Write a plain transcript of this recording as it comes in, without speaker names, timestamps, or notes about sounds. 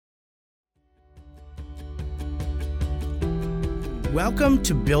Welcome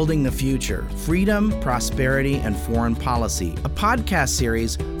to Building the Future, Freedom, Prosperity, and Foreign Policy, a podcast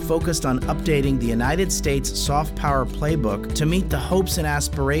series focused on updating the United States soft power playbook to meet the hopes and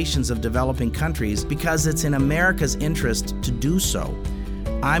aspirations of developing countries because it's in America's interest to do so.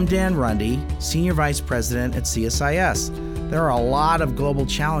 I'm Dan Runde, Senior Vice President at CSIS. There are a lot of global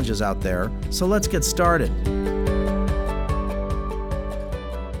challenges out there, so let's get started.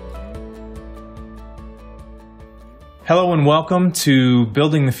 Hello and welcome to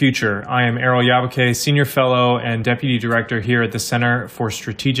Building the Future. I am Errol Yabuke, Senior Fellow and Deputy Director here at the Center for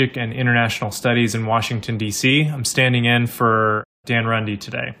Strategic and International Studies in Washington, D.C. I'm standing in for Dan Runde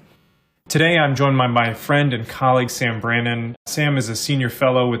today. Today I'm joined by my friend and colleague Sam Brannon. Sam is a Senior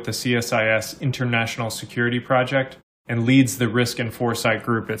Fellow with the CSIS International Security Project and leads the Risk and Foresight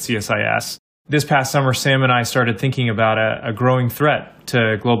Group at CSIS. This past summer, Sam and I started thinking about a growing threat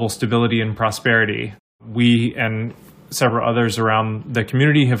to global stability and prosperity. We and several others around the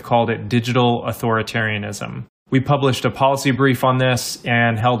community have called it digital authoritarianism. We published a policy brief on this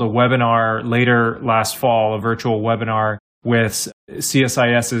and held a webinar later last fall, a virtual webinar with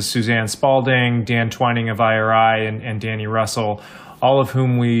CSIS's Suzanne Spalding, Dan Twining of IRI, and Danny Russell, all of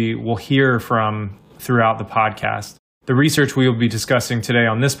whom we will hear from throughout the podcast. The research we will be discussing today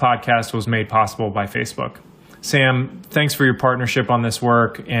on this podcast was made possible by Facebook. Sam, thanks for your partnership on this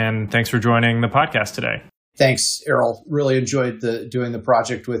work, and thanks for joining the podcast today. Thanks, Errol. Really enjoyed doing the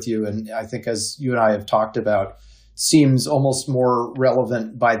project with you. And I think, as you and I have talked about, seems almost more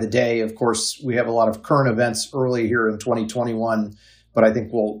relevant by the day. Of course, we have a lot of current events early here in 2021, but I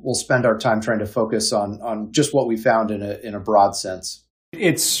think we'll spend our time trying to focus on just what we found in a broad sense.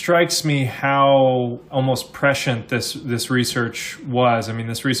 It strikes me how almost prescient this research was. I mean,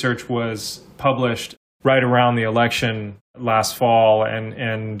 this research was published right around the election last fall,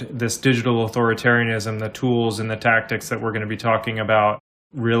 and this digital authoritarianism, the tools and the tactics that we're going to be talking about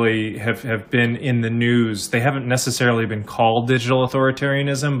really have been in the news. They haven't necessarily been called digital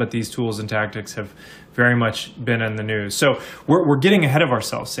authoritarianism, but these tools and tactics have very much been in the news. So we're getting ahead of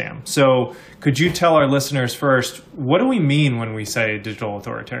ourselves, Sam. So could you tell our listeners first, what do we mean when we say digital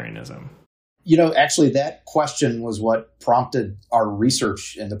authoritarianism? You know, actually, that question was what prompted our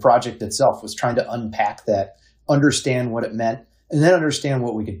research, and the project itself was trying to unpack that, understand what it meant, and then understand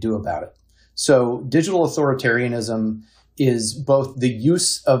what we could do about it. So digital authoritarianism is both the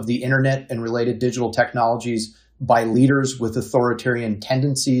use of the internet and related digital technologies by leaders with authoritarian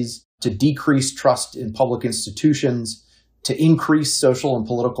tendencies to decrease trust in public institutions, to increase social and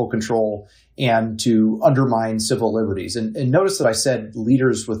political control, and to undermine civil liberties. And notice that I said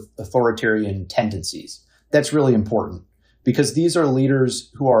leaders with authoritarian tendencies. That's really important because these are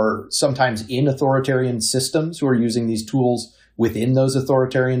leaders who are sometimes in authoritarian systems who are using these tools within those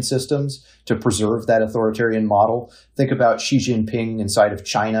authoritarian systems to preserve that authoritarian model. Think about Xi Jinping inside of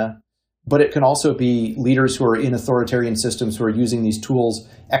China. But it can also be leaders who are in authoritarian systems who are using these tools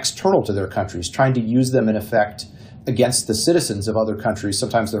external to their countries, trying to use them in effect against the citizens of other countries,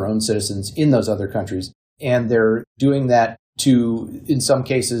 sometimes their own citizens in those other countries. And they're doing that to, in some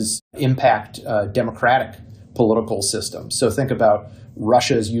cases, impact democratic political systems. So think about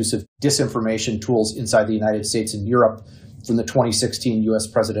Russia's use of disinformation tools inside the United States and Europe from the 2016 U.S.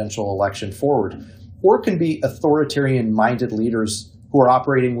 presidential election forward. Or it can be authoritarian-minded leaders who are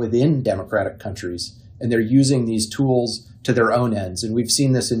operating within democratic countries, and they're using these tools to their own ends. And we've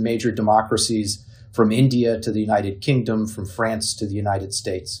seen this in major democracies, from India to the United Kingdom, from France to the United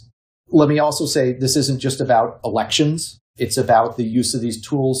States. Let me also say this isn't just about elections. It's about the use of these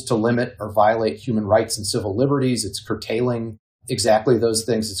tools to limit or violate human rights and civil liberties. It's curtailing exactly those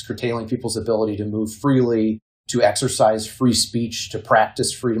things. It's curtailing people's ability to move freely, to exercise free speech, to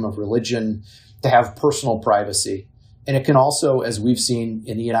practice freedom of religion, to have personal privacy. And it can also, as we've seen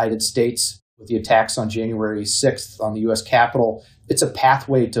in the United States with the attacks on January 6th on the U.S. Capitol, it's a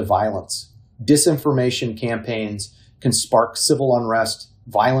pathway to violence. Disinformation campaigns can spark civil unrest,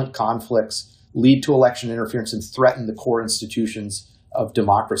 violent conflicts, lead to election interference, and threaten the core institutions of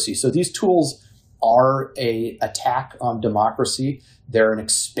democracy. So these tools are an attack on democracy. They're an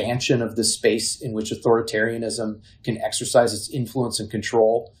expansion of the space in which authoritarianism can exercise its influence and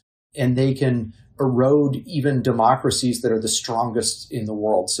control. And they can erode even democracies that are the strongest in the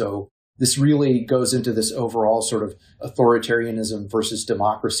world. So this really goes into this overall sort of authoritarianism versus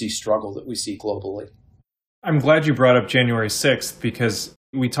democracy struggle that we see globally. I'm glad you brought up January 6th because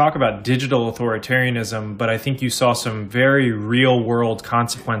we talk about digital authoritarianism, but I think you saw some very real-world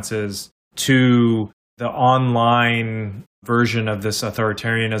consequences to the online version of this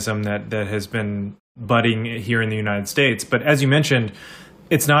authoritarianism that has been budding here in the United States. But as you mentioned,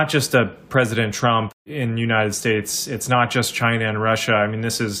 It's not just a President Trump in the United States. It's not just China and Russia. I mean,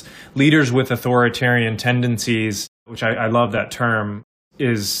 this is leaders with authoritarian tendencies, which I love that term,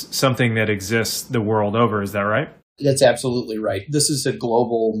 is something that exists the world over. Is that right? That's absolutely right. This is a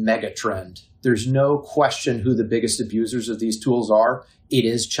global mega trend. There's no question who the biggest abusers of these tools are. It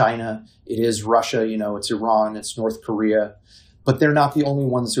is China. It is Russia. It's Iran. It's North Korea. But they're not the only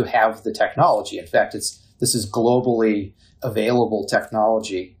ones who have the technology. In fact, this is globally available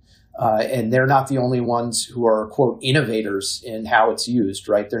technology. And they're not the only ones who are, quote, innovators in how it's used,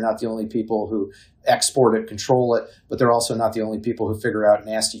 right? They're not the only people who export it, control it, but they're also not the only people who figure out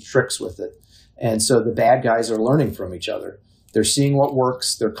nasty tricks with it. And so the bad guys are learning from each other. They're seeing what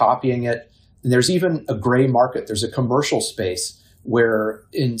works, they're copying it. And there's even a gray market. There's a commercial space where,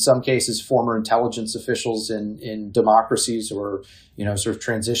 in some cases, former intelligence officials in democracies or, sort of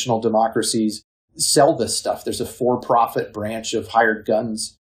transitional democracies sell this stuff. There's a for-profit branch of hired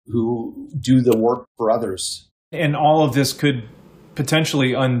guns who do the work for others. And all of this could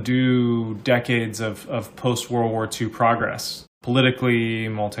potentially undo decades of post-World War II progress, politically,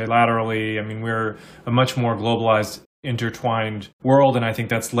 multilaterally. I mean, we're a much more globalized, intertwined world, and I think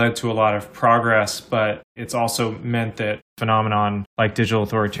that's led to a lot of progress, but it's also meant that phenomenon like digital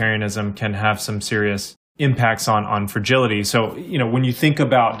authoritarianism can have some serious impacts on fragility. So, when you think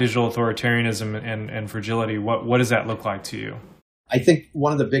about digital authoritarianism and fragility, what does that look like to you? I think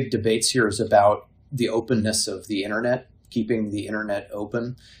one of the big debates here is about the openness of the internet, keeping the internet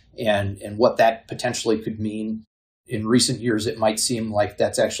open, and what that potentially could mean. In recent years, it might seem like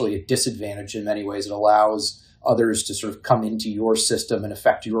that's actually a disadvantage in many ways. It allows others to sort of come into your system and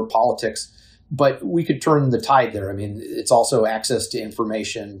affect your politics. But we could turn the tide there. I mean, it's also access to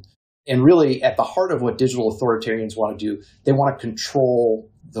information. And really, at the heart of what digital authoritarians want to do, they want to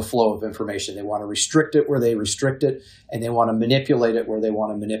control the flow of information. They want to restrict it where they restrict it, and they want to manipulate it where they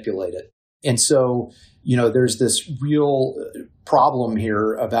want to manipulate it. And so, there's this real problem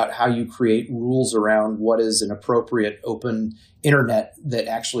here about how you create rules around what is an appropriate open internet that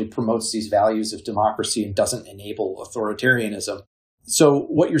actually promotes these values of democracy and doesn't enable authoritarianism. So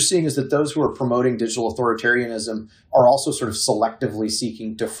what you're seeing is that those who are promoting digital authoritarianism are also sort of selectively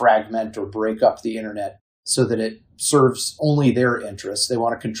seeking to fragment or break up the internet so that it serves only their interests. They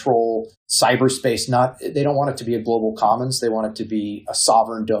want to control cyberspace. They don't want it to be a global commons. They want it to be a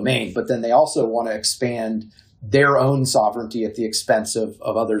sovereign domain. But then they also want to expand their own sovereignty at the expense of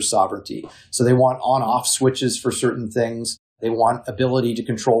others' sovereignty. So they want on-off switches for certain things. They want ability to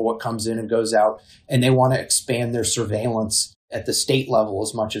control what comes in and goes out. And they want to expand their surveillance at the state level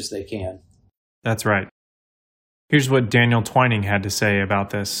as much as they can. That's right. Here's what Daniel Twining had to say about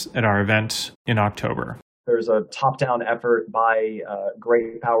this at our event in October. There's a top-down effort by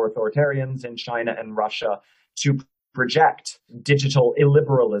great power authoritarians in China and Russia to project digital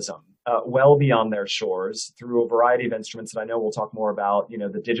illiberalism well beyond their shores through a variety of instruments that I know we'll talk more about,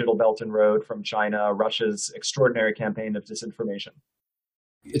 the digital Belt and Road from China, Russia's extraordinary campaign of disinformation.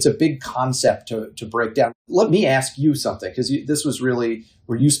 It's a big concept to break down. Let me ask you something, because this was really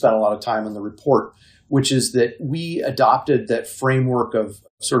where you spent a lot of time in the report, which is that we adopted that framework of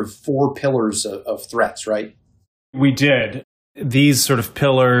sort of 4 pillars of threats, right? We did. These sort of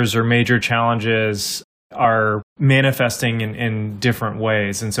pillars or major challenges are manifesting in different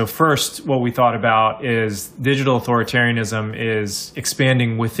ways. And so first, what we thought about is digital authoritarianism is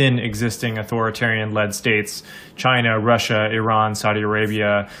expanding within existing authoritarian-led states, China, Russia, Iran, Saudi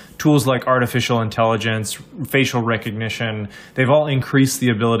Arabia. Tools like artificial intelligence, facial recognition, they've all increased the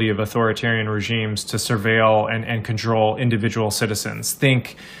ability of authoritarian regimes to surveil and control individual citizens.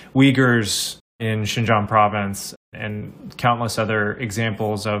 Think Uyghurs in Xinjiang province, and countless other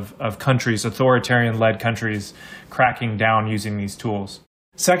examples of countries, authoritarian-led countries, cracking down using these tools.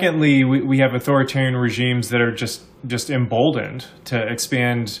 Secondly, we have authoritarian regimes that are just emboldened to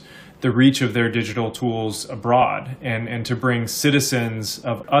expand the reach of their digital tools abroad and to bring citizens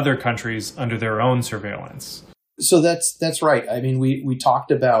of other countries under their own surveillance. So that's right. I mean, we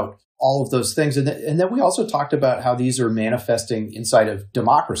talked about all of those things. And then we also talked about how these are manifesting inside of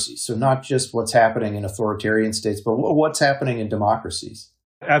democracies. So not just what's happening in authoritarian states, but what's happening in democracies.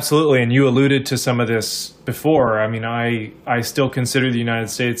 Absolutely. And you alluded to some of this before. I mean, I still consider the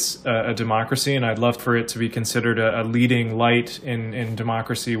United States a democracy, and I'd love for it to be considered a leading light in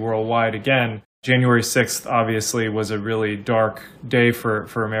democracy worldwide. Again, January 6th, obviously, was a really dark day for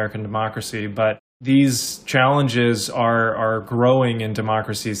American democracy, but these challenges are growing in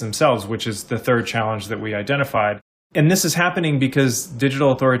democracies themselves, which is the third challenge that we identified. And this is happening because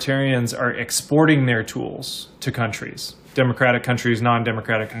digital authoritarians are exporting their tools to countries, democratic countries,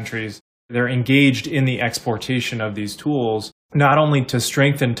 non-democratic countries. They're engaged in the exportation of these tools. not only to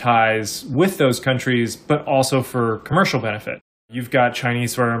strengthen ties with those countries, but also for commercial benefit. You've got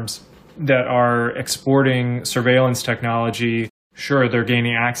Chinese firms that are exporting surveillance technology. Sure, they're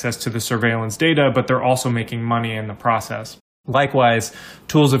gaining access to the surveillance data, but they're also making money in the process. Likewise,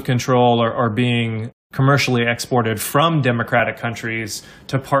 tools of control are being commercially exported from democratic countries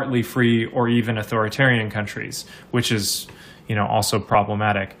to partly free or even authoritarian countries, which is, also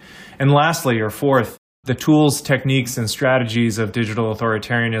problematic. And lastly, or fourth, the tools, techniques, and strategies of digital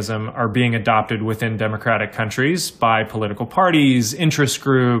authoritarianism are being adopted within democratic countries by political parties, interest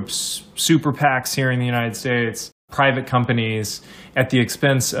groups, super PACs here in the United States, private companies, at the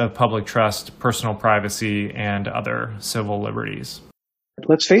expense of public trust, personal privacy, and other civil liberties.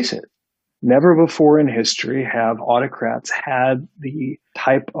 Let's face it, never before in history have autocrats had the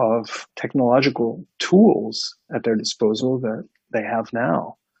type of technological tools at their disposal that they have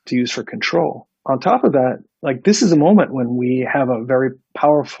now to use for control. On top of that, this is a moment when we have a very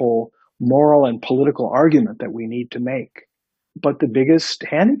powerful moral and political argument that we need to make. But the biggest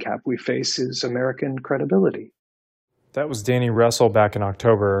handicap we face is American credibility. That was Danny Russell back in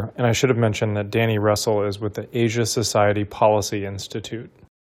October, and I should have mentioned that Danny Russell is with the Asia Society Policy Institute.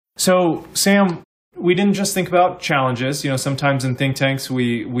 So, Sam, we didn't just think about challenges. Sometimes in think tanks,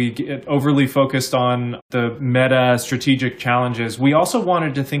 we get overly focused on the meta strategic challenges. We also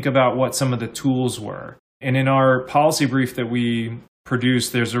wanted to think about what some of the tools were. And in our policy brief that we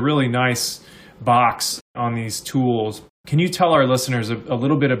produced, there's a really nice box on these tools. Can you tell our listeners a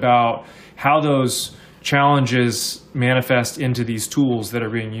little bit about how those challenges manifest into these tools that are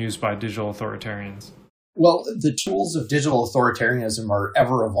being used by digital authoritarians? Well, the tools of digital authoritarianism are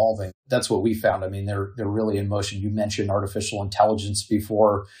ever evolving. That's what we found. I mean, they're really in motion. You mentioned artificial intelligence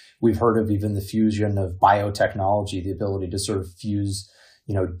before. We've heard of even the fusion of biotechnology, the ability to sort of fuse,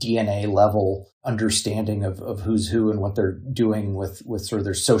 DNA level understanding of who's who and what they're doing with sort of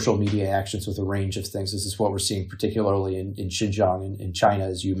their social media actions with a range of things. This is what we're seeing particularly in Xinjiang in China,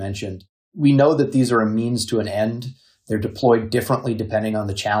 as you mentioned. We know that these are a means to an end. They're deployed differently depending on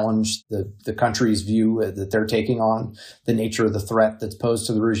the challenge, the country's view that they're taking on, the nature of the threat that's posed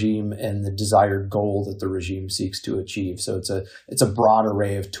to the regime, and the desired goal that the regime seeks to achieve. So it's a broad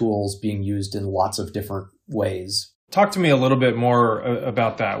array of tools being used in lots of different ways. Talk to me a little bit more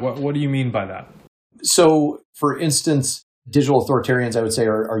about that. What do you mean by that? So, for instance, digital authoritarians, I would say,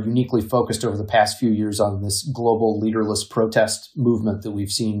 are uniquely focused over the past few years on this global leaderless protest movement that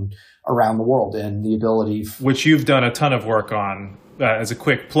we've seen around the world and the ability... Which you've done a ton of work on. As a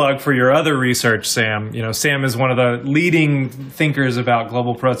quick plug for your other research, Sam, Sam is one of the leading thinkers about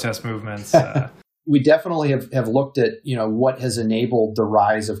global protest movements. We definitely have looked at, what has enabled the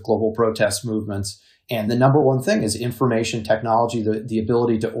rise of global protest movements. And the number one thing is information technology, the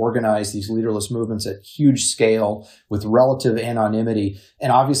ability to organize these leaderless movements at huge scale with relative anonymity.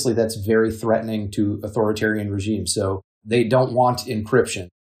 And obviously that's very threatening to authoritarian regimes. So they don't want encryption.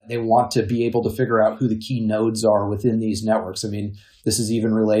 They want to be able to figure out who the key nodes are within these networks. I mean, this is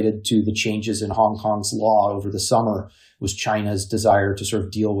even related to the changes in Hong Kong's law over the summer, was China's desire to sort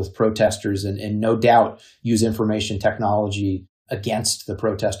of deal with protesters and no doubt use information technology against the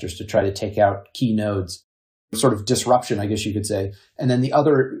protesters to try to take out key nodes. Sort of disruption, I guess you could say. And then the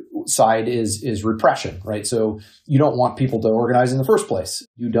other side is repression, right? So you don't want people to organize in the first place.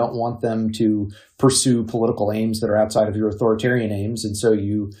 You don't want them to pursue political aims that are outside of your authoritarian aims. And so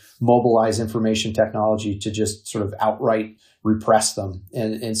you mobilize information technology to just sort of outright repress them.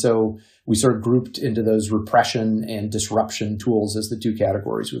 And so we sort of grouped into those repression and disruption tools as the two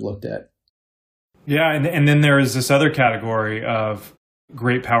categories we looked at. Yeah, and then there is this other category of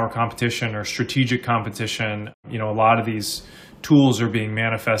great power competition or strategic competition. A lot of these tools are being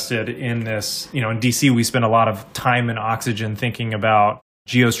manifested in this. In DC, we spend a lot of time and oxygen thinking about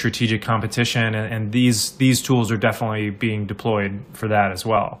geostrategic competition, and these tools are definitely being deployed for that as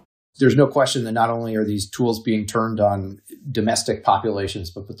well. There's no question that not only are these tools being turned on domestic populations,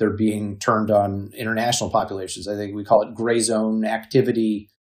 but they're being turned on international populations. I think we call it gray zone activity,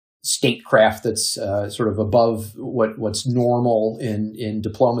 statecraft that's sort of above what's normal in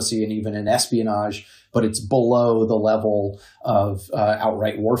diplomacy and even in espionage, but it's below the level of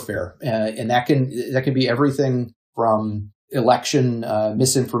outright warfare. And that can be everything from election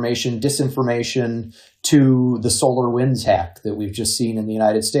misinformation, disinformation, to the SolarWinds hack that we've just seen in the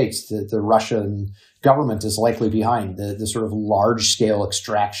United States. The Russian government is likely behind the sort of large-scale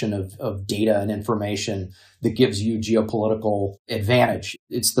extraction of data and information that gives you geopolitical advantage.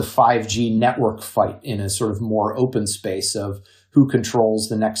 It's the 5G network fight in a sort of more open space of who controls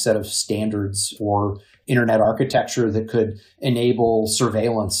the next set of standards for internet architecture that could enable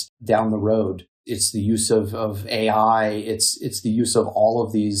surveillance down the road. It's the use of AI. It's the use of all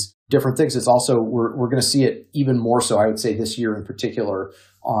of these different things. It's also, we're going to see it even more so, I would say this year in particular,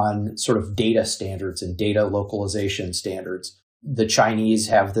 on sort of data standards and data localization standards. The Chinese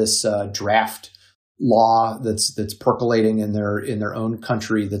have this draft law that's percolating in their own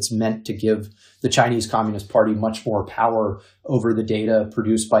country that's meant to give the Chinese Communist Party much more power over the data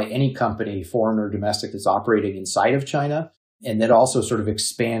produced by any company, foreign or domestic, that's operating inside of China. And that also sort of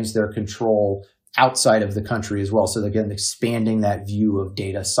expands their control outside of the country as well. So again, expanding that view of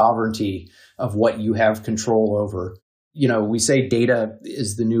data sovereignty, of what you have control over. You know, we say data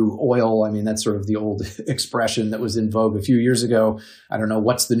is the new oil. I mean, that's sort of the old expression that was in vogue a few years ago. I don't know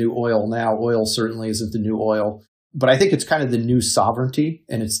what's the new oil now. Oil certainly isn't the new oil. But I think it's kind of the new sovereignty,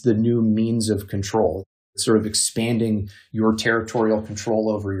 and it's the new means of control. It's sort of expanding your territorial control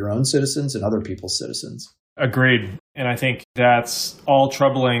over your own citizens and other people's citizens. Agreed. And I think that's all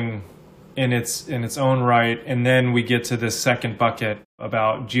troubling in its own right. And then we get to this second bucket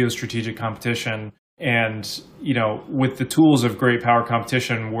about geostrategic competition. And, you know, with the tools of great power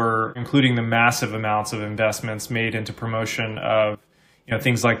competition, we're including the massive amounts of investments made into promotion of, you know,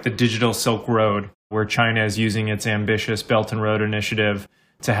 things like the digital Silk Road, where China is using its ambitious Belt and Road Initiative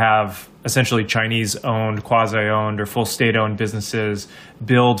to have essentially Chinese-owned, quasi-owned, or full state-owned businesses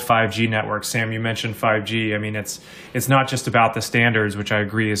build 5G networks. Sam, you mentioned 5G. I mean, it's not just about the standards, which I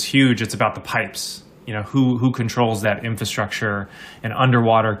agree is huge. It's about the pipes. You know, who controls that infrastructure and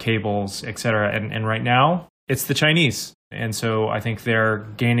underwater cables, et cetera. And right now, it's the Chinese. And so I think they're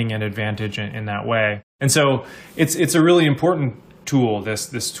gaining an advantage in that way. And so it's a really important tool,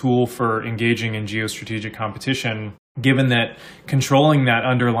 this tool for engaging in geostrategic competition, given that controlling that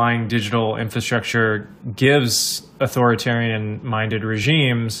underlying digital infrastructure gives authoritarian-minded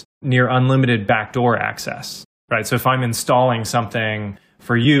regimes near unlimited backdoor access, right? So if I'm installing something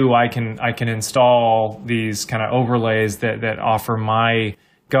for you, I can install these kind of overlays that offer my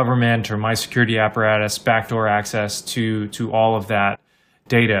government or my security apparatus backdoor access to all of that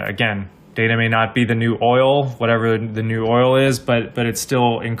data. Again, data may not be the new oil, whatever the new oil is, but it's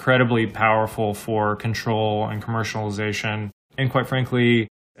still incredibly powerful for control and commercialization. And quite frankly,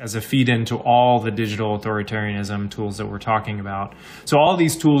 as a feed into all the digital authoritarianism tools that we're talking about. So all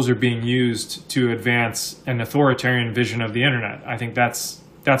these tools are being used to advance an authoritarian vision of the internet. I think that's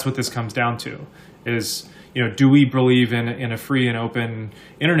what this comes down to is, you know, do we believe in a free and open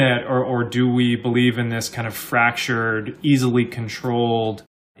internet, or do we believe in this kind of fractured, easily controlled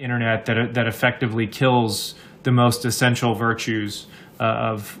internet that effectively kills the most essential virtues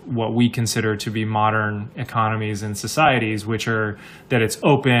of what we consider to be modern economies and societies, which are that it's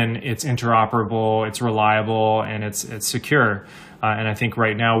open, it's interoperable, it's reliable, and it's secure. And I think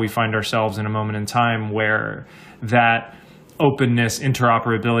right now we find ourselves in a moment in time where that openness,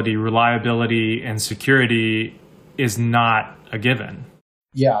 interoperability, reliability, and security is not a given.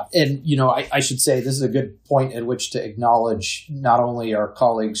 Yeah. And, you know, I should say this is a good point at which to acknowledge not only our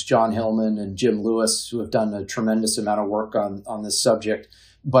colleagues, John Hillman and Jim Lewis, who have done a tremendous amount of work on this subject.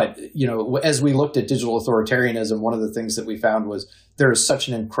 But, you know, as we looked at digital authoritarianism, one of the things that we found was there is such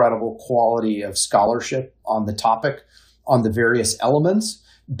an incredible quality of scholarship on the topic, on the various elements.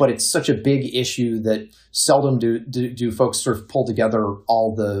 But it's such a big issue that seldom do folks sort of pull together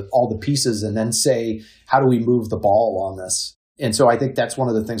all the pieces and then say, how do we move the ball on this? And so I think that's one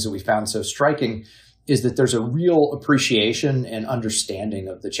of the things that we found so striking is that there's a real appreciation and understanding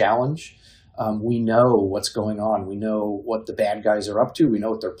of the challenge. We know what's going on. We know what the bad guys are up to. We know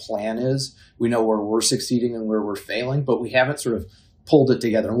what their plan is. We know where we're succeeding and where we're failing, but we haven't sort of pulled it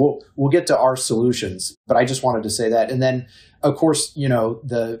together. And we'll get to our solutions, but I just wanted to say that. And then, of course, you know,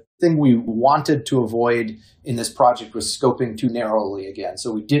 the thing we wanted to avoid in this project was scoping too narrowly again.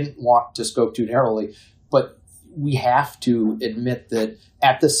 So we didn't want to scope too narrowly, but we have to admit that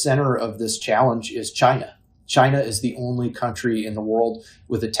at the center of this challenge is China. China is the only country in the world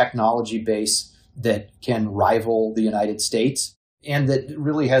with a technology base that can rival the United States and that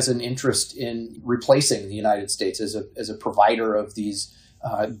really has an interest in replacing the United States as a provider of these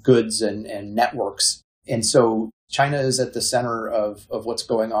goods and networks. And so China is at the center of what's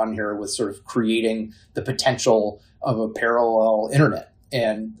going on here with sort of creating the potential of a parallel internet.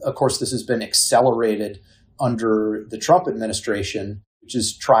 And of course, this has been accelerated under the Trump administration, which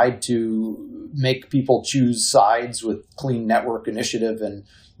has tried to make people choose sides with Clean Network Initiative and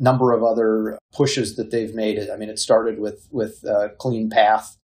a number of other pushes that they've made. I mean, it started with Clean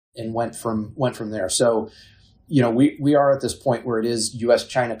Path and went from there. So, you know, we are at this point where it is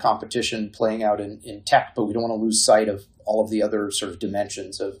U.S.-China competition playing out in tech, but we don't want to lose sight of all of the other sort of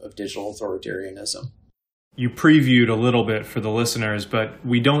dimensions of digital authoritarianism. You previewed a little bit for the listeners, but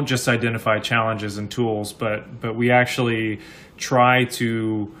we don't just identify challenges and tools, but we actually try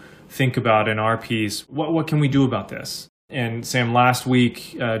to think about in our piece, what can we do about this? And Sam, last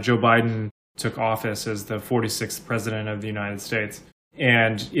week, Joe Biden took office as the 46th president of the United States.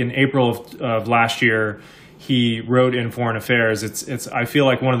 And in April of last year, he wrote in Foreign Affairs, it's I feel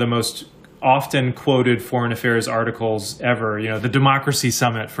like one of the most often quoted foreign affairs articles ever. You know, the Democracy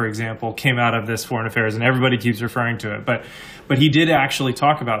Summit, for example, came out of this Foreign Affairs, and everybody keeps referring to it. But he did actually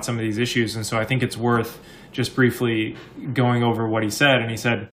talk about some of these issues, and so I think it's worth just briefly going over what he said. And he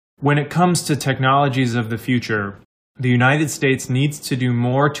said, when it comes to technologies of the future, the United States needs to do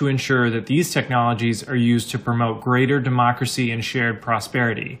more to ensure that these technologies are used to promote greater democracy and shared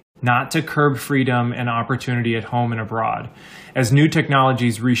prosperity, not to curb freedom and opportunity at home and abroad. As new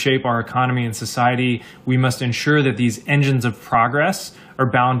technologies reshape our economy and society, we must ensure that these engines of progress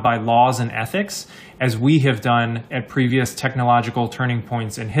are bound by laws and ethics, as we have done at previous technological turning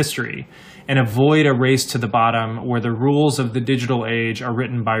points in history, and avoid a race to the bottom where the rules of the digital age are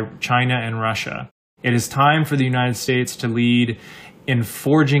written by China and Russia. It is time for the United States to lead in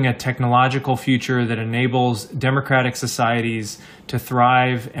forging a technological future that enables democratic societies to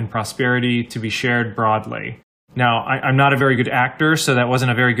thrive and prosperity to be shared broadly. Now, I'm not a very good actor, so that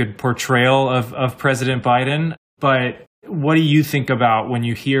wasn't a very good portrayal of President Biden, but what do you think about when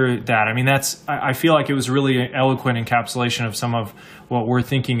you hear that? I mean, I feel like it was really an eloquent encapsulation of some of what we're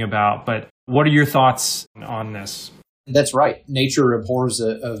thinking about, but what are your thoughts on this? That's right. Nature abhors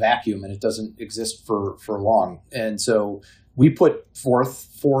a vacuum, and it doesn't exist for long. And so we put forth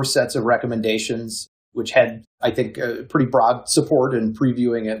 4 sets of recommendations, which had, I think, pretty broad support in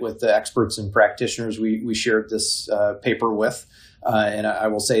previewing it with the experts and practitioners we shared this paper with. And I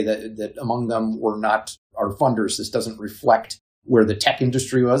will say that among them were not our funders. This doesn't reflect where the tech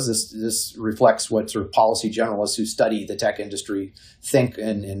industry was. This reflects what sort of policy generalists who study the tech industry think,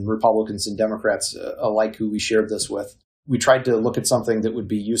 and Republicans and Democrats alike who we shared this with. We tried to look at something that would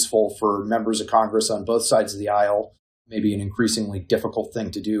be useful for members of Congress on both sides of the aisle, maybe an increasingly difficult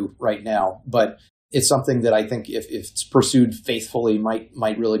thing to do right now. But it's something that I think if it's pursued faithfully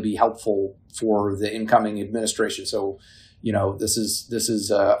might really be helpful for the incoming administration. So, you know, this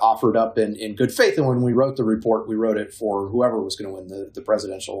is offered up in good faith. And when we wrote the report, we wrote it for whoever was going to win the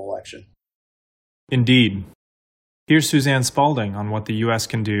presidential election. Indeed. Here's Suzanne Spalding on what the U.S.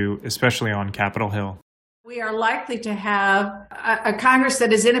 can do, especially on Capitol Hill. We are likely to have a Congress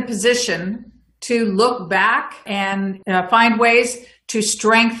that is in a position to look back and find ways to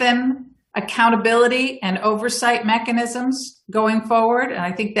strengthen accountability and oversight mechanisms going forward. And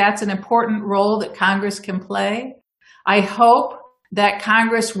I think that's an important role that Congress can play. I hope that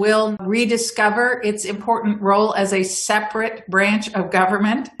Congress will rediscover its important role as a separate branch of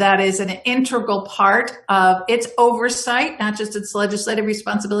government that is an integral part of its oversight, not just its legislative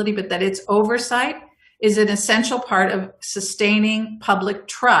responsibility, but that its oversight is an essential part of sustaining public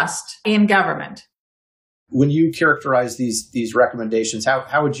trust in government. When you characterize these recommendations,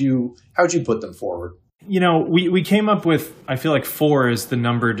 how would you put them forward? You know, we came up with, I feel like 4 is the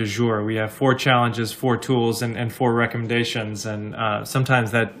number du jour. We have 4 challenges, 4 tools, and 4 recommendations. And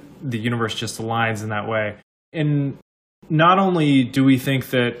sometimes that the universe just aligns in that way. And not only do we think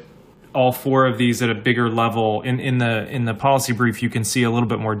that all 4 of these at a bigger level, in the policy brief, you can see a little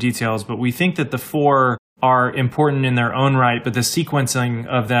bit more details, but we think that the 4 are important in their own right, but the sequencing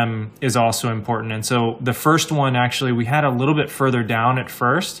of them is also important. And so the first one, actually, we had a little bit further down at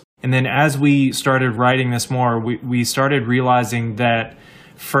first. And then as we started writing this more, we started realizing that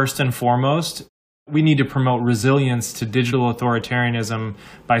first and foremost, we need to promote resilience to digital authoritarianism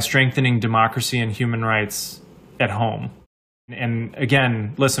by strengthening democracy and human rights at home. And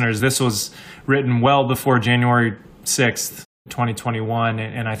again, listeners, this was written well before January 6th, 2021.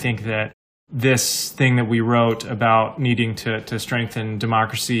 And I think that this thing that we wrote about needing to strengthen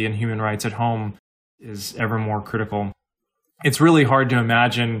democracy and human rights at home is ever more critical. It's really hard to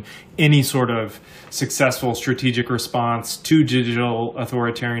imagine any sort of successful strategic response to digital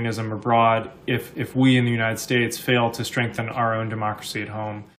authoritarianism abroad if we in the United States fail to strengthen our own democracy at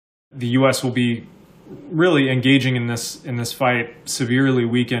home. The U.S. will be really engaging in this fight severely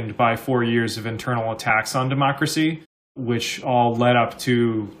weakened by 4 years of internal attacks on democracy, which all led up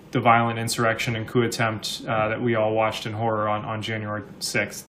to the violent insurrection and coup attempt that we all watched in horror on January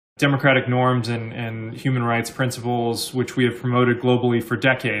 6th. Democratic norms and human rights principles, which we have promoted globally for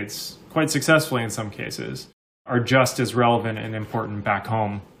decades, quite successfully in some cases, are just as relevant and important back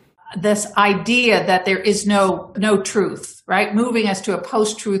home. This idea that there is no truth, right? Moving us to a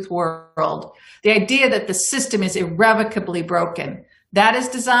post-truth world. The idea that the system is irrevocably broken. That is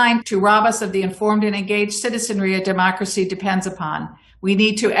designed to rob us of the informed and engaged citizenry a democracy depends upon. We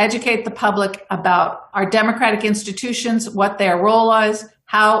need to educate the public about our democratic institutions, what their role is,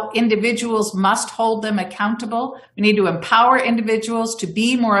 how individuals must hold them accountable. We need to empower individuals to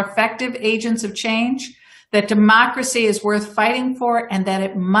be more effective agents of change, that democracy is worth fighting for, and that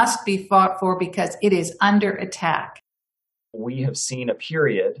it must be fought for because it is under attack. We have seen a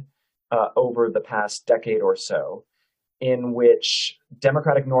period over the past decade or so in which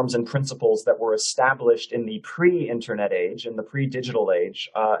democratic norms and principles that were established in the pre-internet age, in the pre-digital age,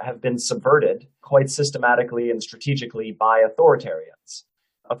 have been subverted quite systematically and strategically by authoritarians.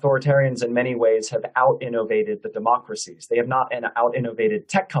 Authoritarians in many ways have out-innovated the democracies. They have not out-innovated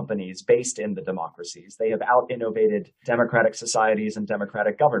tech companies based in the democracies. They have out-innovated democratic societies and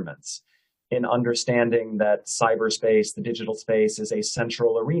democratic governments in understanding that cyberspace, the digital space, is a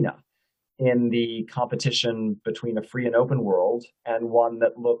central arena in the competition between a free and open world and one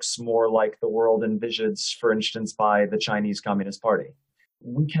that looks more like the world envisaged, for instance, by the Chinese Communist Party.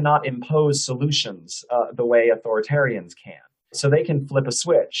 We cannot impose solutions the way authoritarians can. So they can flip a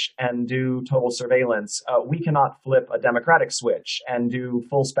switch and do total surveillance. We cannot flip a democratic switch and do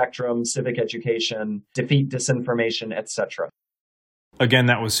full spectrum civic education, defeat disinformation, etc. Again,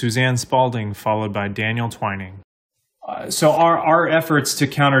 that was Suzanne Spalding, followed by Daniel Twining. So our efforts to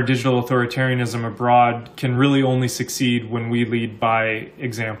counter digital authoritarianism abroad can really only succeed when we lead by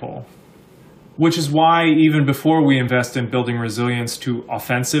example, which is why even before we invest in building resilience to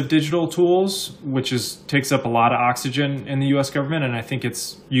offensive digital tools, which takes up a lot of oxygen in the U.S. government, and I think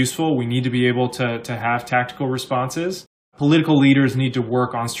it's useful, we need to be able to have tactical responses. Political leaders need to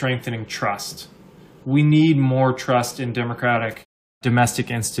work on strengthening trust. We need more trust in democratic domestic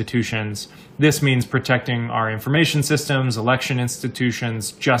institutions. This means protecting our information systems, election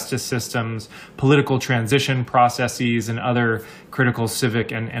institutions, justice systems, political transition processes, and other critical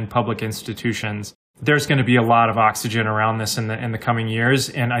civic and public institutions. There's going to be a lot of oxygen around this in the coming years,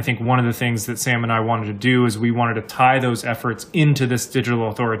 and I think one of the things that Sam and I wanted to do is we wanted to tie those efforts into this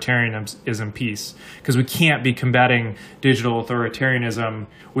digital authoritarianism piece, because we can't be combating digital authoritarianism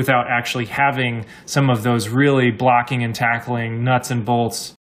without actually having some of those really blocking and tackling nuts and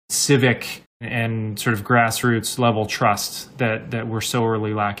bolts civic and sort of grassroots level trust that we're so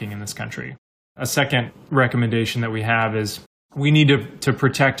sorely lacking in this country. A second recommendation that we have is we need to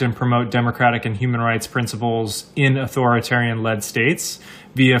protect and promote democratic and human rights principles in authoritarian-led states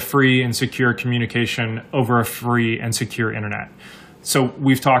via free and secure communication over a free and secure internet. So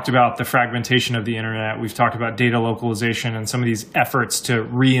we've talked about the fragmentation of the internet. We've talked about data localization and some of these efforts to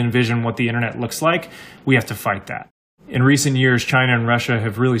re-envision what the internet looks like. We have to fight that. In recent years, China and Russia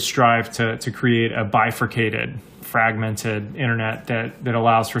have really strived to create a bifurcated, fragmented internet that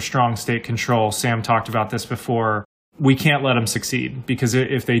allows for strong state control. Sam talked about this before. We can't let them succeed, because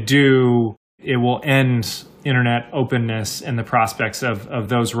if they do, it will end internet openness and the prospects of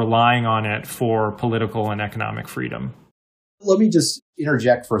those relying on it for political and economic freedom. Let me just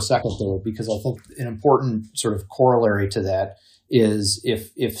interject for a second, though, because I think an important sort of corollary to that is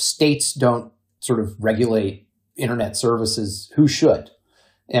if states don't sort of regulate internet services, who should?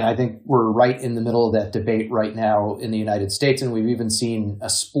 And I think we're right in the middle of that debate right now in the United States, and we've even seen a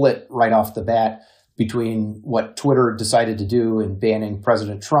split right off the bat between what Twitter decided to do in banning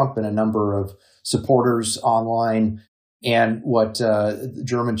President Trump and a number of supporters online, and what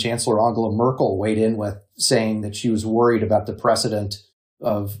German Chancellor Angela Merkel weighed in with, saying that she was worried about the precedent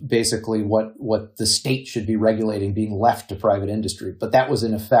of basically what the state should be regulating being left to private industry. But that was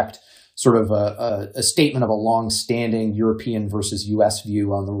in effect sort of a statement of a long-standing European versus U.S.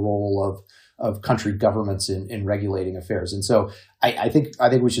 view on the role of country governments in regulating affairs. And so I think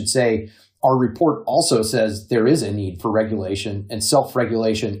we should say, our report also says there is a need for regulation, and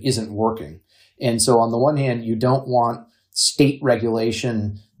self-regulation isn't working. And so on the one hand, you don't want state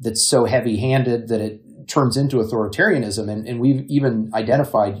regulation that's so heavy-handed that it turns into authoritarianism. And we've even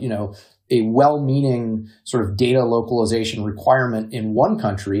identified, a well-meaning sort of data localization requirement in one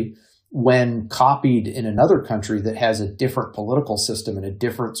country when copied in another country that has a different political system and a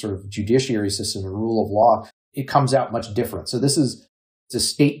different sort of judiciary system and rule of law, it comes out much different. So this is a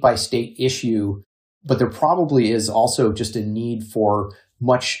state-by-state issue, but there probably is also just a need for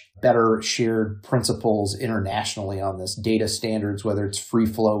much better shared principles internationally on this, data standards, whether it's free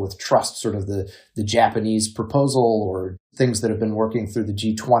flow with trust, sort of the Japanese proposal, or things that have been working through the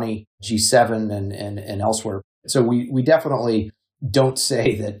G20, G7, and elsewhere. So we definitely don't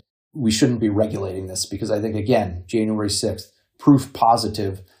say that we shouldn't be regulating this, because I think, again, January 6th, proof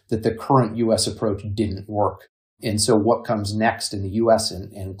positive that the current U.S. approach didn't work. And so what comes next in the U.S.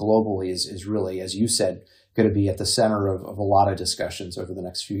 and globally is really, as you said, going to be at the center of a lot of discussions over the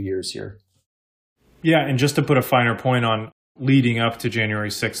next few years here. Yeah, and just to put a finer point on leading up to January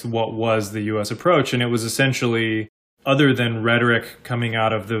 6th, what was the U.S. approach? And it was essentially, other than rhetoric coming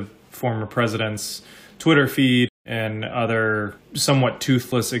out of the former president's Twitter feed and other somewhat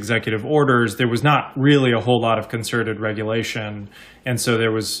toothless executive orders, there was not really a whole lot of concerted regulation. And so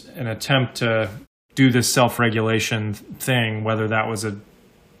there was an attempt to do this self-regulation thing, whether that was a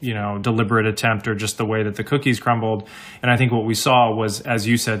deliberate attempt or just the way that the cookies crumbled. And I think what we saw was, as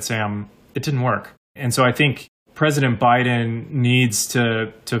you said, Sam, it didn't work. And so I think President Biden needs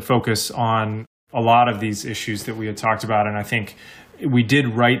to focus on a lot of these issues that we had talked about. And I think we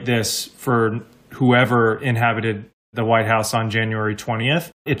did write this for whoever inhabited the White House on January 20th.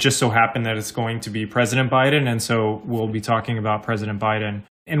 It just so happened that it's going to be President Biden. And so we'll be talking about President Biden.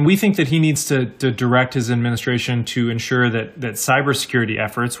 And we think that he needs to direct his administration to ensure that cybersecurity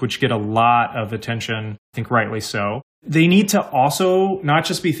efforts, which get a lot of attention, I think rightly so, they need to also not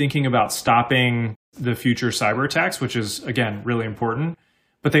just be thinking about stopping the future cyber attacks, which is, again, really important,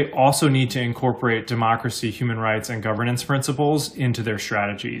 but they also need to incorporate democracy, human rights, and governance principles into their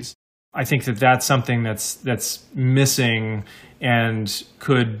strategies. I think that that's something that's missing and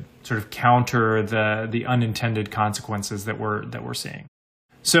could sort of counter the unintended consequences that we're seeing.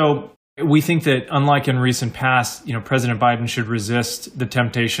 So we think that, unlike in recent past, President Biden should resist the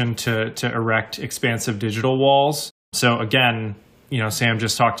temptation to erect expansive digital walls. So again, Sam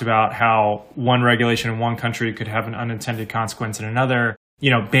just talked about how one regulation in one country could have an unintended consequence in another.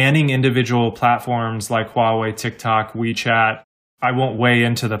 Banning individual platforms like Huawei, TikTok, WeChat. I won't weigh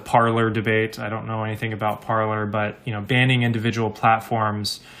into the Parler debate. I don't know anything about Parler, but banning individual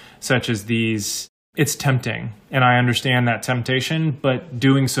platforms such as these, it's tempting. And I understand that temptation, but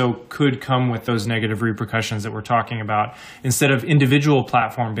doing so could come with those negative repercussions that we're talking about. Instead of individual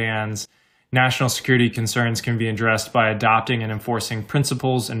platform bans, national security concerns can be addressed by adopting and enforcing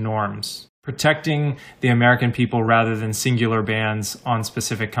principles and norms, protecting the American people rather than singular bans on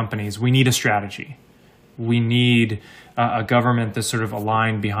specific companies. We need a strategy. We need a government that's sort of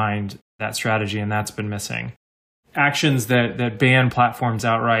aligned behind that strategy, and that's been missing. Actions that ban platforms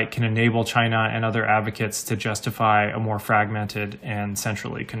outright can enable China and other advocates to justify a more fragmented and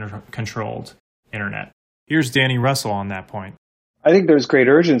centrally controlled internet. Here's Danny Russell on that point. I think there's great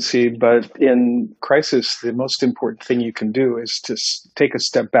urgency, but in crisis, the most important thing you can do is to take a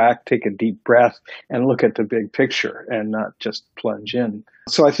step back, take a deep breath, and look at the big picture and not just plunge in.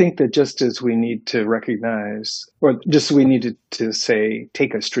 So I think that just as we need to recognize, or just we need to say,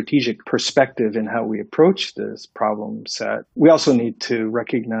 take a strategic perspective in how we approach this problem set, we also need to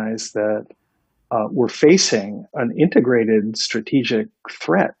recognize that we're facing an integrated strategic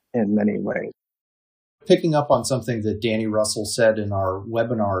threat in many ways. Picking up on something that Danny Russell said in our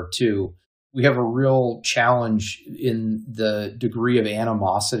webinar too, we have a real challenge in the degree of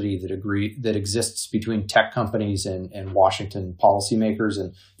animosity that exists between tech companies and Washington policymakers.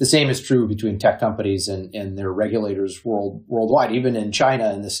 And the same is true between tech companies and their regulators worldwide. Even in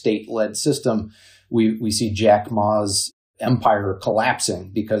China, in the state-led system, we see Jack Ma's empire collapsing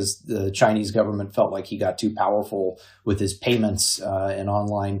because the Chinese government felt like he got too powerful with his payments and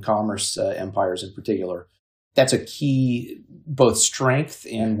online commerce empires in particular. That's a key both strength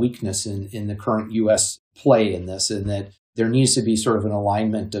and weakness in the current U.S. play in this, in that there needs to be sort of an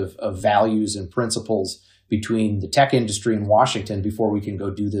alignment of values and principles between the tech industry and Washington before we can go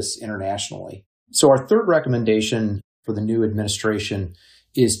do this internationally. So our third recommendation for the new administration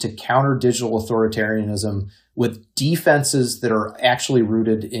is to counter digital authoritarianism with defenses that are actually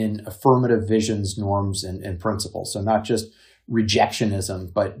rooted in affirmative visions, norms, and principles. So not just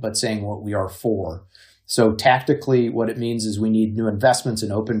rejectionism, but saying what we are for. So tactically, what it means is we need new investments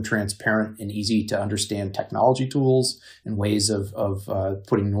in open, transparent, and easy to understand technology tools and ways of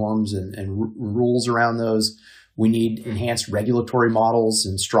putting norms and rules around those. We need enhanced regulatory models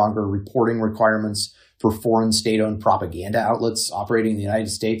and stronger reporting requirements for foreign state-owned propaganda outlets operating in the United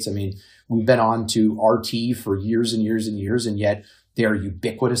States. I mean, we've been on to RT for years and years and years, and yet they are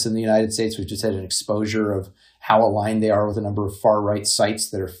ubiquitous in the United States. We've just had an exposure of how aligned they are with a number of far-right sites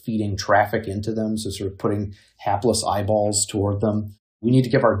that are feeding traffic into them, so sort of putting hapless eyeballs toward them. We need to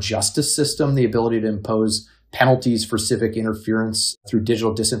give our justice system the ability to impose penalties for civic interference through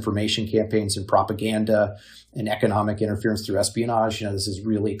digital disinformation campaigns and propaganda and economic interference through espionage. This is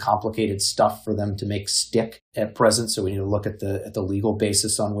really complicated stuff for them to make stick at present, so we need to look at the legal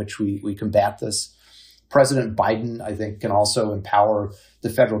basis on which we combat this. President Biden, I think, can also empower the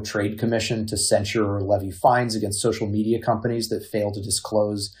Federal Trade Commission to censure or levy fines against social media companies that fail to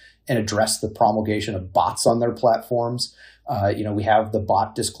disclose and address the promulgation of bots on their platforms. We have the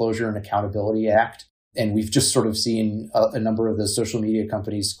Bot Disclosure and Accountability Act. And we've just sort of seen a number of the social media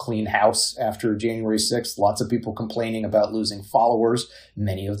companies clean house after January 6th. Lots of people complaining about losing followers.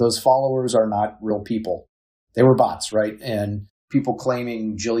 Many of those followers are not real people. They were bots, right? And people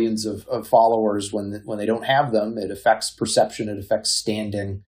claiming jillions of followers when they don't have them, it affects perception, it affects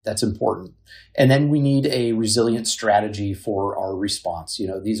standing. That's important. And then we need a resilient strategy for our response.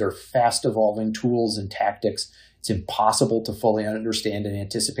 These are fast evolving tools and tactics. It's impossible to fully understand and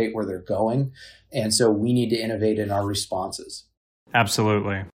anticipate where they're going. And so we need to innovate in our responses.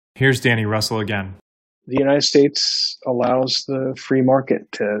 Absolutely. Here's Danny Russell again. The United States allows the free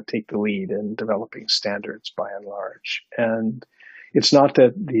market to take the lead in developing standards by and large. And it's not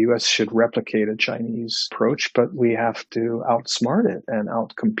that the U.S. should replicate a Chinese approach, but we have to outsmart it and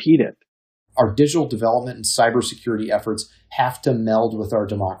outcompete it. Our digital development and cybersecurity efforts have to meld with our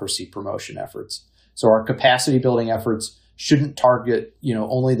democracy promotion efforts. So our capacity building efforts shouldn't target,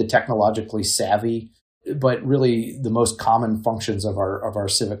 only the technologically savvy, but really the most common functions of our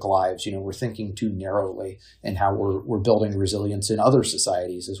civic lives. We're thinking too narrowly in how we're building resilience in other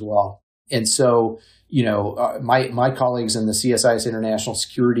societies as well. And so, my colleagues in the CSIS International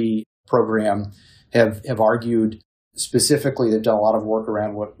Security Program have argued specifically, they've done a lot of work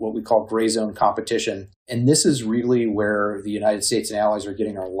around what we call gray zone competition. And this is really where the United States and allies are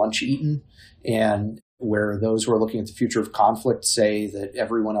getting our lunch eaten, and where those who are looking at the future of conflict say that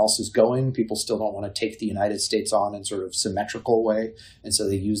everyone else is going. People still don't want to take the United States on in sort of symmetrical way. And so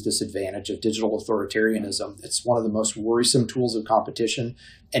they use this advantage of digital authoritarianism. It's one of the most worrisome tools of competition.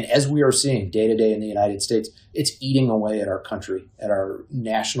 And as we are seeing day to day in the United States, it's eating away at our country, at our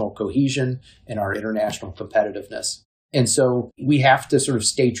national cohesion and our international competitiveness. And so we have to sort of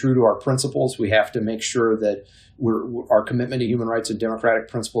stay true to our principles. We have to make sure that our commitment to human rights and democratic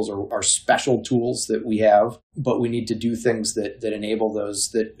principles are special tools that we have, but we need to do things that enable those,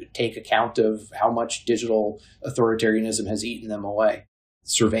 that take account of how much digital authoritarianism has eaten them away.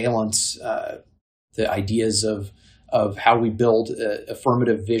 Surveillance, the ideas of how we build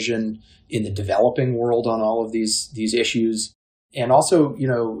affirmative vision in the developing world on all of these issues, and also,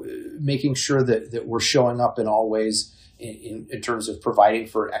 making sure that we're showing up in all ways in terms of providing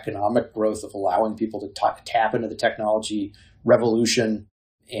for economic growth, of allowing people to tap into the technology revolution,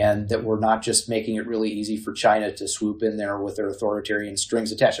 and that we're not just making it really easy for China to swoop in there with their authoritarian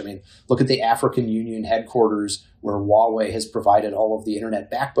strings attached. I mean, look at the African Union headquarters where Huawei has provided all of the internet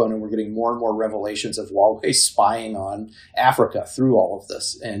backbone, and we're getting more and more revelations of Huawei spying on Africa through all of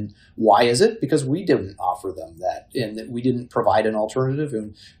this. And why is it? Because we didn't offer them that, and that we didn't provide an alternative,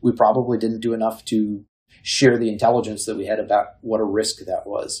 and we probably didn't do enough to share the intelligence that we had about what a risk that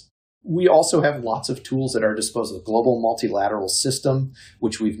was. We also have lots of tools at our disposal. The global multilateral system,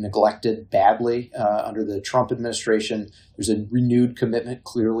 which we've neglected badly under the Trump administration. There's a renewed commitment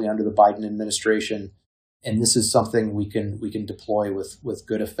clearly under the Biden administration. And this is something we can deploy with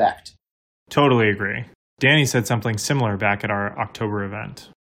good effect. Totally agree. Danny said something similar back at our October event.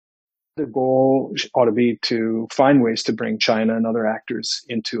 The goal ought to be to find ways to bring China and other actors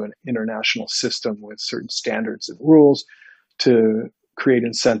into an international system with certain standards and rules, to create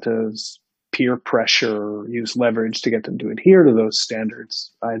incentives, peer pressure, use leverage to get them to adhere to those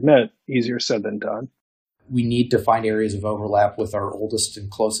standards. I admit, easier said than done. We need to find areas of overlap with our oldest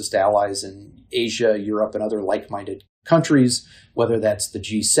and closest allies in Asia, Europe, and other like-minded countries, whether that's the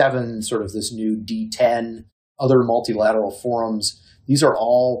G7, sort of this new D10, other multilateral forums. These are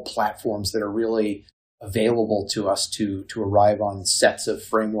all platforms that are really available to us to arrive on sets of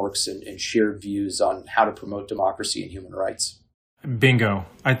frameworks and shared views on how to promote democracy and human rights. Bingo.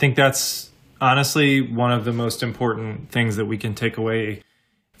 I think that's honestly one of the most important things that we can take away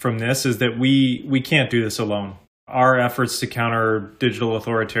from this, is that we can't do this alone. Our efforts to counter digital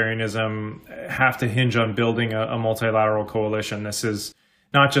authoritarianism have to hinge on building a multilateral coalition. This is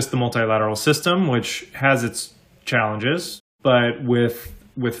not just the multilateral system, which has its challenges, but with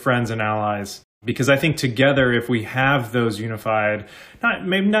friends and allies. Because I think together, if we have those unified,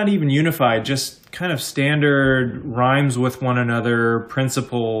 maybe not even unified, just kind of standard rhymes with one another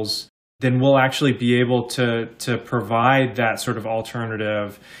principles, then we'll actually be able to provide that sort of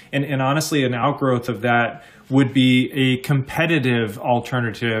alternative. And honestly, an outgrowth of that would be a competitive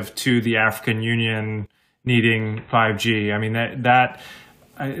alternative to the African Union needing 5G. I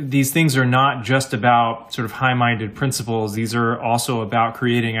mean, these things are not just about sort of high-minded principles. These are also about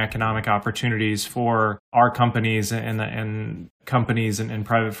creating economic opportunities for our companies and companies and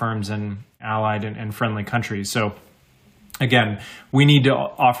private firms and allied and friendly countries. So again, we need to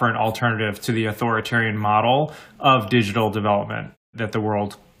offer an alternative to the authoritarian model of digital development that the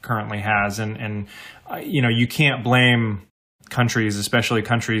world currently has. And you can't blame countries, especially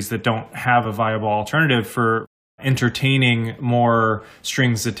countries that don't have a viable alternative, for entertaining more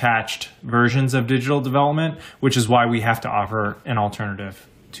strings attached versions of digital development, which is why we have to offer an alternative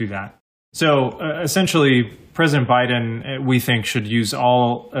to that. So essentially, President Biden, we think, should use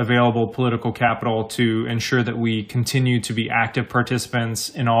all available political capital to ensure that we continue to be active participants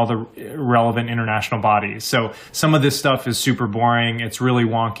in all the relevant international bodies. So some of this stuff is super boring. It's really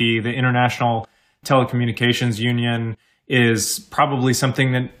wonky. The International Telecommunications Union is probably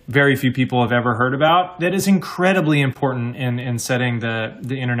something that very few people have ever heard about, that is incredibly important in setting the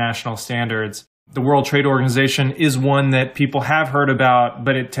international standards. The World Trade Organization is one that people have heard about,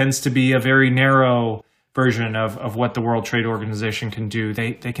 but it tends to be a very narrow version of what the World Trade Organization can do.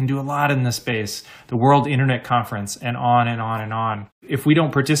 They can do a lot in this space. The World Internet Conference, and on and on and on. If we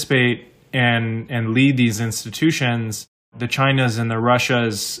don't participate and lead these institutions, the Chinas and the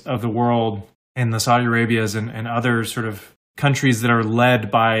Russias of the world and the Saudi Arabias and other sort of countries that are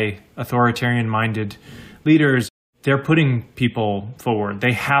led by authoritarian-minded leaders, they're putting people forward.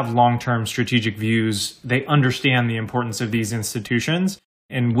 They have long-term strategic views. They understand the importance of these institutions.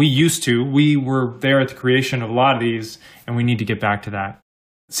 And we were there at the creation of a lot of these, and we need to get back to that.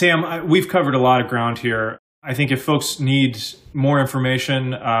 Sam, we've covered a lot of ground here. I think if folks need more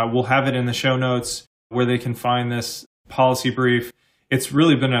information, we'll have it in the show notes where they can find this policy brief. It's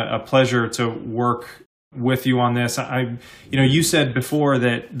really been a pleasure to work with you on this. You said before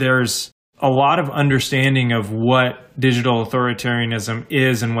that there's a lot of understanding of what digital authoritarianism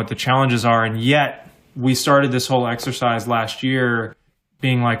is and what the challenges are. And yet we started this whole exercise last year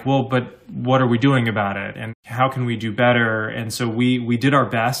being like, well, but what are we doing about it? And how can we do better? And so we did our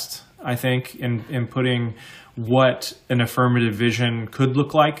best, I think, in putting what an affirmative vision could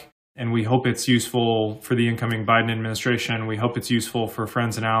look like. And we hope it's useful for the incoming Biden administration. We hope it's useful for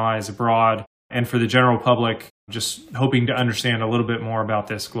friends and allies abroad and for the general public, just hoping to understand a little bit more about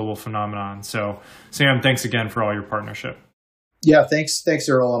this global phenomenon. So, Sam, thanks again for all your partnership. Yeah, thanks,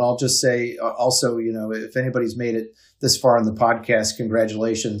 Earl. And I'll just say also, if anybody's made it this far in the podcast,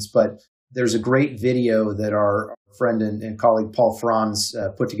 congratulations. But there's a great video that our friend and colleague Paul Franz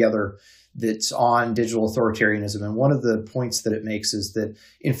put together that's on digital authoritarianism. And one of the points that it makes is that,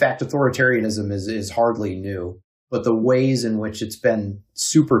 in fact, authoritarianism is hardly new, but the ways in which it's been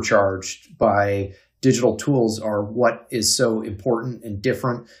supercharged by digital tools are what is so important and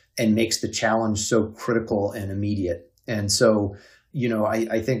different and makes the challenge so critical and immediate. And so,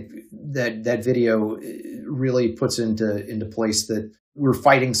 I think that video really puts into place that we're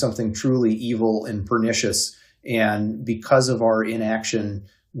fighting something truly evil and pernicious. And because of our inaction,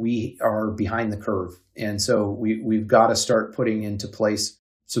 we are behind the curve. And so we've got to start putting into place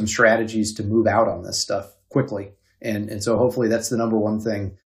some strategies to move out on this stuff quickly. And so hopefully that's the number one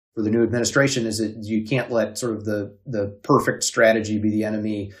thing for the new administration, is that you can't let sort of the perfect strategy be the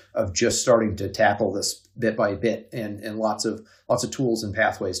enemy of just starting to tackle this bit by bit, and lots of tools and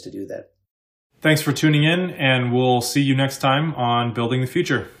pathways to do that. Thanks for tuning in, and we'll see you next time on Building the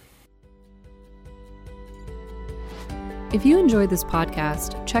Future. If you enjoyed this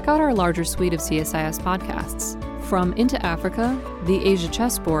podcast, check out our larger suite of CSIS podcasts. From Into Africa, The Asia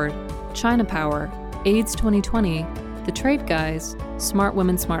Chessboard, China Power, AIDS 2020, The Trade Guys, Smart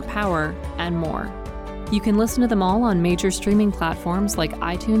Women, Smart Power, and more. You can listen to them all on major streaming platforms like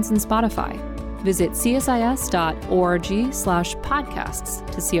iTunes and Spotify. Visit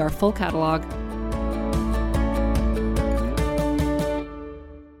csis.org/podcasts to see our full catalog